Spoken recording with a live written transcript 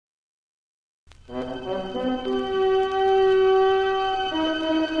I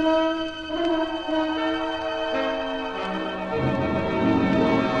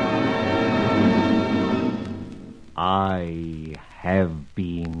have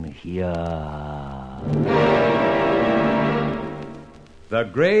been here. The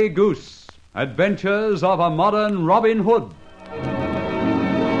Grey Goose, Adventures of a Modern Robin Hood.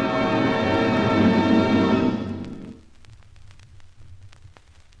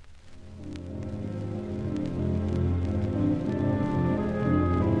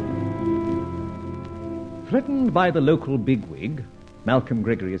 Threatened by the local bigwig, Malcolm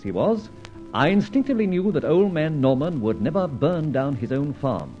Gregory as he was, I instinctively knew that old man Norman would never burn down his own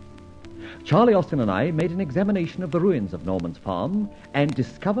farm. Charlie Austin and I made an examination of the ruins of Norman's farm and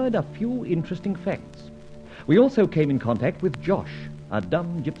discovered a few interesting facts. We also came in contact with Josh, a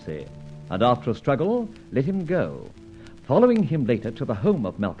dumb gypsy, and after a struggle, let him go, following him later to the home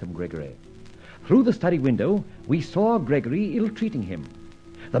of Malcolm Gregory. Through the study window, we saw Gregory ill-treating him.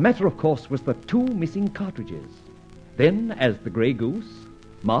 The matter, of course, was the 2 missing cartridges. Then, as the Grey Goose,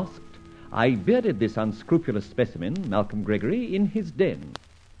 masked, I bearded this unscrupulous specimen, Malcolm Gregory, in his den.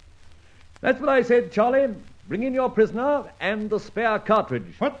 That's what I said, Charlie. Bring in your prisoner and the spare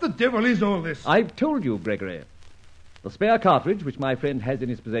cartridge. What the devil is all this? I've told you, Gregory. The spare cartridge, which my friend has in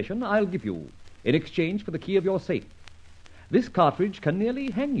his possession, I'll give you, in exchange for the key of your safe. This cartridge can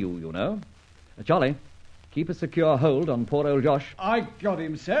nearly hang you, you know. Charlie, keep a secure hold on poor old Josh. I got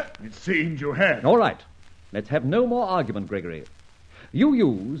him, sir. It seems you had. All right. Let's have no more argument, Gregory. You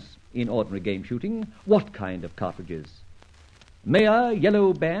use, in ordinary game shooting, what kind of cartridges? Mayer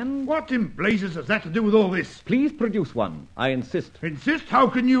yellow band? What in blazes has that to do with all this? Please produce one. I insist. Insist? How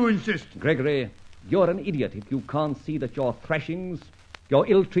can you insist? Gregory, you're an idiot if you can't see that your thrashings, your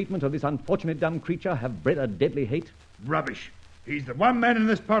ill-treatment of this unfortunate dumb creature have bred a deadly hate. Rubbish. He's the one man in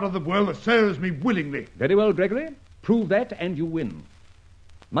this part of the world that serves me willingly. Very well, Gregory. Prove that and you win.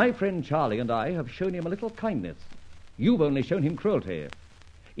 My friend Charlie and I have shown him a little kindness. You've only shown him cruelty.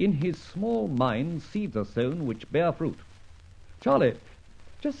 In his small mind seeds are sown which bear fruit. Charlie,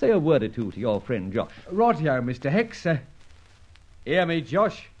 just say a word or two to your friend Josh. Rightio, Mr. Hex. Hear me,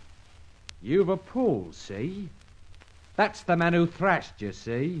 Josh. You've a pull, see? That's the man who thrashed you,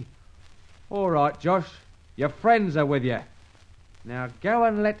 see? All right, Josh. Your friends are with you. Now go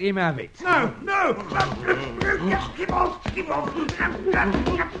and let him have it. No, no! Keep off! Keep off!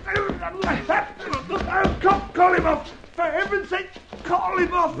 Call him off! For heaven's sake, call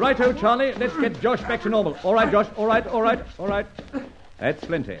him off! Righto, Charlie. Let's get Josh back to normal. All right, Josh. All right. That's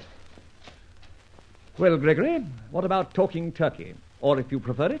plenty. Well, Gregory, what about talking turkey? Or, if you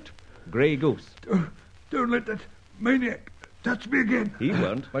prefer it, Grey Goose. Don't let that maniac touch me again. He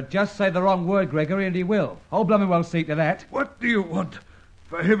won't. But just say the wrong word, Gregory, and he will. I'll blooming well see to that. What do you want?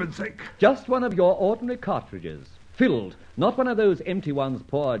 For heaven's sake. Just one of your ordinary cartridges. Filled. Not one of those empty ones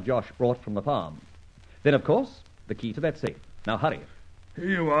poor Josh brought from the farm. Then, of course, the key to that safe. Now, hurry. Here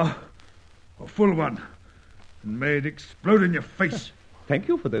you are. A full one. And may it explode in your face. Thank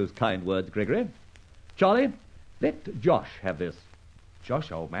you for those kind words, Gregory. Charlie, let Josh have this.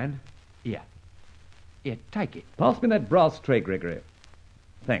 Josh, old man. Here, take it. Pass me that brass tray, Gregory.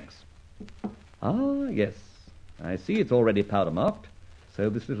 Thanks. Ah, yes. I see it's already powder marked, so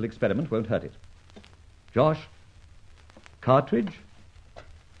this little experiment won't hurt it. Josh, cartridge,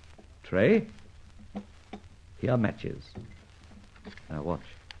 tray, here are matches. Now watch.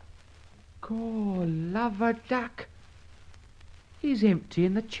 God, love a duck. He's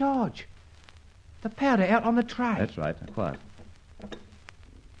emptying the charge. The powder out on the tray. That's right. Now, quiet.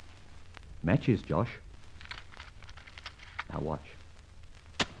 Matches, Josh. Now watch.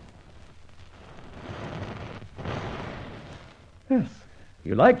 Yes.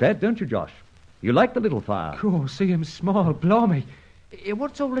 You like that, don't you, Josh? You like the little fire. Oh, see him smile, blimey.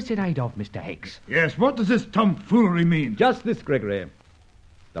 What's all this in aid of, Mr. Hicks? Yes, what does this tomfoolery mean? Just this, Gregory.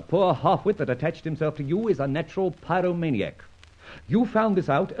 The poor half-wit that attached himself to you is a natural pyromaniac. You found this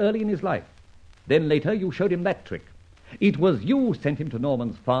out early in his life. Then later you showed him that trick. It was you sent him to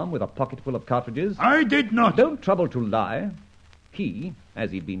Norman's farm with a pocket full of cartridges. I did not. Don't trouble to lie. He,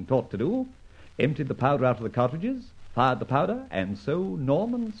 as he'd been taught to do, emptied the powder out of the cartridges, fired the powder, and so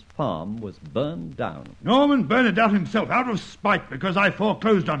Norman's farm was burned down. Norman burned it out himself out of spite because I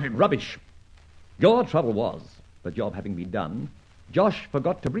foreclosed on him. Rubbish. Your trouble was, the job having been done, Josh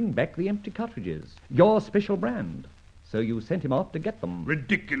forgot to bring back the empty cartridges, your special brand. So you sent him off to get them.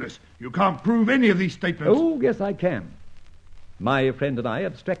 Ridiculous. You can't prove any of these statements. Oh, yes, I can. My friend and I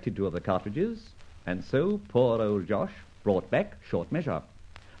abstracted 2 of the cartridges, and so poor old Josh brought back short measure.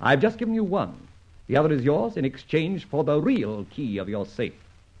 I've just given you 1. The other is yours in exchange for the real key of your safe.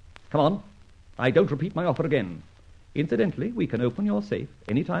 Come on. I don't repeat my offer again. Incidentally, we can open your safe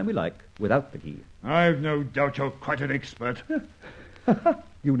any time we like without the key. I've no doubt you're quite an expert.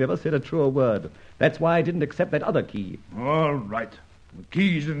 You never said a truer word. That's why I didn't accept that other key. All right. The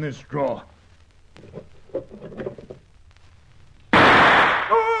key's in this drawer.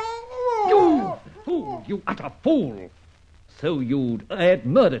 You fool! You utter fool! So you'd add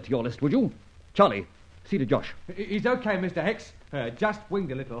murder to your list, would you? Charlie, see to Josh. He's okay, Mr. Hex. Just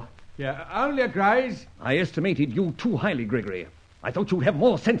winged a little. Yeah, only a graze. I estimated you too highly, Gregory. I thought you'd have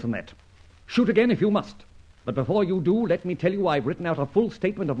more sense than that. Shoot again if you must. But before you do, let me tell you I've written out a full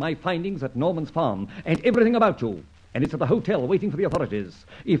statement of my findings at Norman's farm and everything about you. And it's at the hotel waiting for the authorities.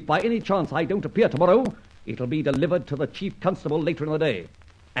 If by any chance I don't appear tomorrow, it'll be delivered to the chief constable later in the day.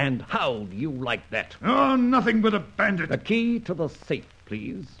 And how do you like that? Oh, nothing but a bandit. The key to the safe,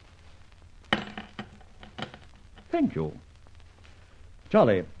 please. Thank you.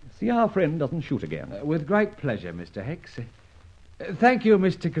 Charlie, see our friend doesn't shoot again. With great pleasure, Mr. Hex. Thank you,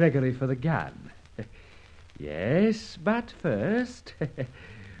 Mr. Gregory, for the gun. Yes, but first...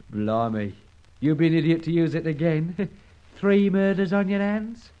 Blimey, you've been idiot to use it again. 3 murders on your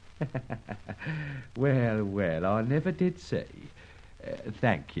hands? Well, I never did see.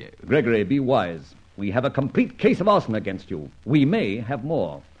 Thank you. Gregory, be wise. We have a complete case of arson against you. We may have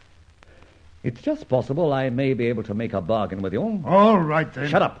more. It's just possible I may be able to make a bargain with you. All right, then.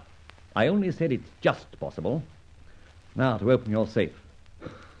 Shut up. I only said it's just possible. Now, to open your safe.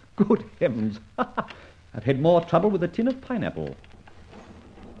 Good heavens. I've had more trouble with a tin of pineapple.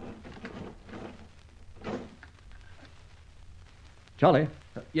 Charlie.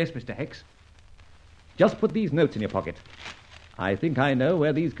 Yes, Mr. Hex. Just put these notes in your pocket. I think I know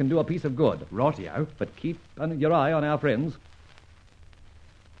where these can do a piece of good. Rightio. But keep your eye on our friends.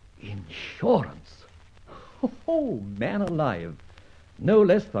 Insurance. Oh, man alive. No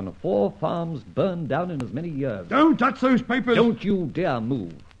less than 4 farms burned down in as many years. Don't touch those papers. Don't you dare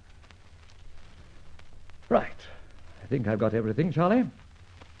move. Right. I think I've got everything, Charlie.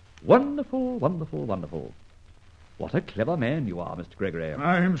 Wonderful, wonderful, wonderful. What a clever man you are, Mr. Gregory.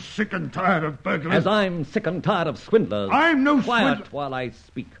 I'm sick and tired of burglars. As I'm sick and tired of swindlers. I'm no Quiet swindler. while I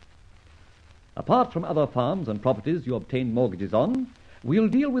speak. Apart from other farms and properties you obtain mortgages on, we'll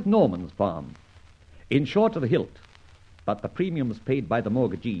deal with Norman's farm. Insured to the hilt. But the premiums paid by the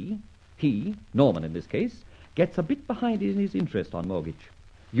mortgagee, he, Norman in this case, gets a bit behind in his interest on mortgage.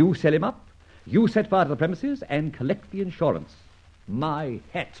 You sell him up, you set fire to the premises and collect the insurance. My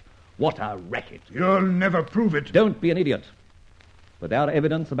hat, what a racket. You'll never prove it. Don't be an idiot. With our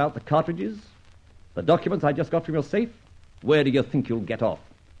evidence about the cartridges, the documents I just got from your safe, where do you think you'll get off?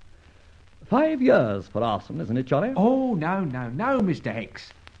 5 years for arson, isn't it, Charlie? Oh, no, Mr.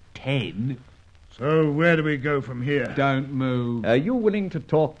 Hex. 10. So where do we go from here? Don't move. Are you willing to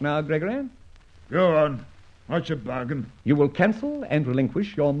talk now, Gregory? Go on. What's your bargain? You will cancel and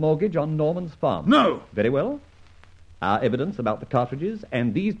relinquish your mortgage on Norman's farm. No. Very well. Our evidence about the cartridges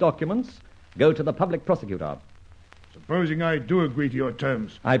and these documents go to the public prosecutor. Supposing I do agree to your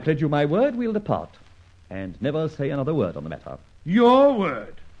terms. I pledge you my word we'll depart and never say another word on the matter. Your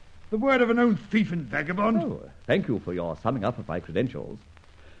word? The word of an own thief and vagabond? Oh, thank you for your summing up of my credentials.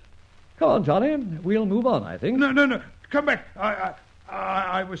 Come on, Charlie. We'll move on, I think. No. Come back.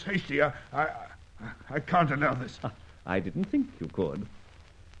 I was hasty. I can't allow this. I didn't think you could.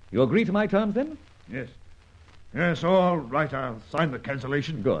 You agree to my terms, then? Yes. Yes, all right. I'll sign the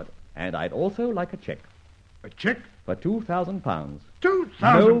cancellation. Good. And I'd also like a check. A check? For £2,000.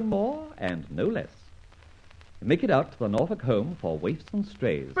 2,000? No more and no less. Make it out to the Norfolk home for waifs and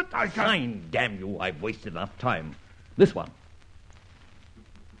strays. But I can't... Sign, damn you. I've wasted enough time. This one.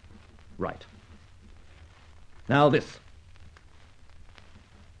 Right. Now this.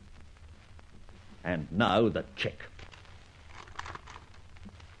 And now the check.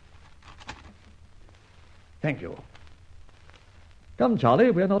 Thank you. Come, Charlie,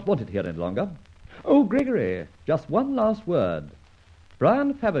 we're not wanted here any longer. Oh, Gregory, just one last word.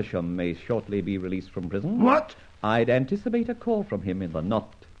 Brian Faversham may shortly be released from prison. What? I'd anticipate a call from him in the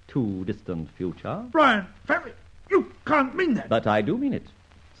not-too-distant future. Brian, Faversham, you can't mean that. But I do mean it.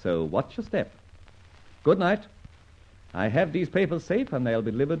 So watch your step. Good night. I have these papers safe, and they'll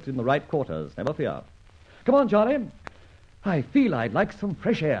be delivered in the right quarters, never fear. Come on, Charlie. I feel I'd like some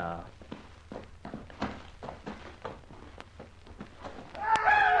fresh air.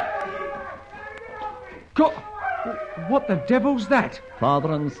 What the devil's that?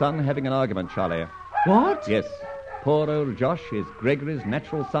 Father and son having an argument, Charlie. What? Yes. Poor old Josh is Gregory's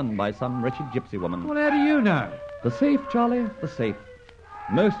natural son by some wretched gypsy woman. Well, how do you know? The safe, Charlie, the safe.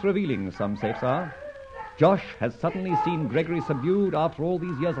 Most revealing, some safes are. Josh has suddenly seen Gregory subdued after all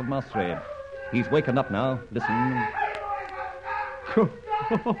these years of mastery. He's waken up now. Listen.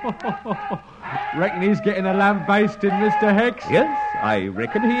 Reckon he's getting a lamb basted, Mr. Hex? Yes, I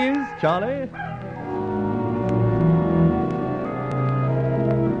reckon he is, Charlie.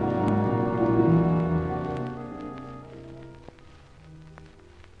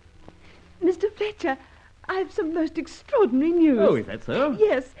 Mr. Fletcher, I've some most extraordinary news. Oh, is that so?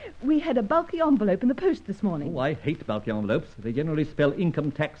 Yes, we had a bulky envelope in the post this morning. Oh, I hate bulky envelopes. They generally spell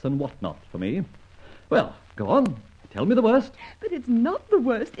income tax and whatnot for me. Well, go on. Tell me the worst. But it's not the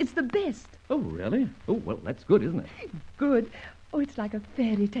worst, it's the best. Oh, really? Oh, well, that's good, isn't it? Good. Oh, it's like a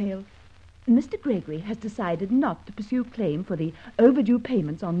fairy tale. Mr. Gregory has decided not to pursue claim for the overdue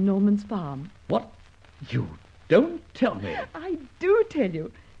payments on Norman's farm. What? You don't tell me. I do tell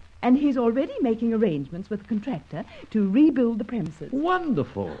you. And he's already making arrangements with the contractor to rebuild the premises.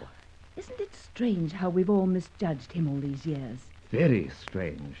 Wonderful. Isn't it strange how we've all misjudged him all these years? Very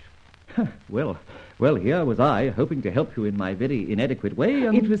strange. Well, here was I, hoping to help you in my very inadequate way,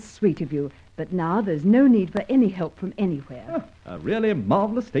 and... It was sweet of you, but now there's no need for any help from anywhere. A really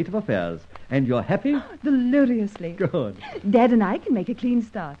marvellous state of affairs. And you're happy? Deliriously. Good. Dad and I can make a clean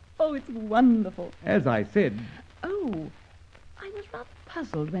start. Oh, it's wonderful. As I said... Oh, I was rather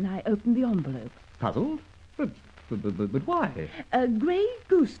puzzled when I opened the envelope. Puzzled? But why? A grey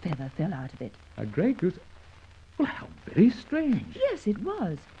goose feather fell out of it. A grey goose... Well, how very strange. Yes, it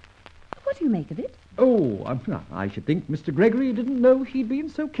was. What do you make of it? Oh, I should think Mr. Gregory didn't know he'd been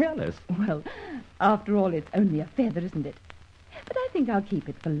so careless. Well, after all, it's only a feather, isn't it? But I think I'll keep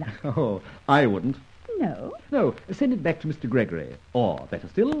it for luck. Oh, I wouldn't. No? No, send it back to Mr. Gregory. Or, better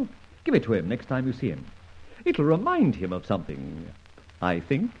still, give it to him next time you see him. It'll remind him of something, I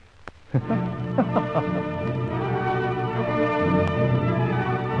think.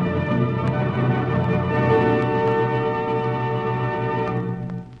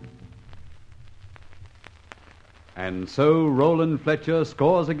 And so Rolland Fletcher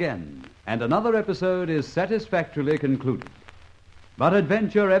scores again, and another episode is satisfactorily concluded. But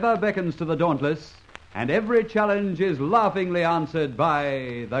adventure ever beckons to the dauntless, and every challenge is laughingly answered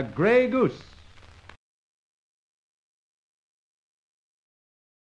by the Grey Goose.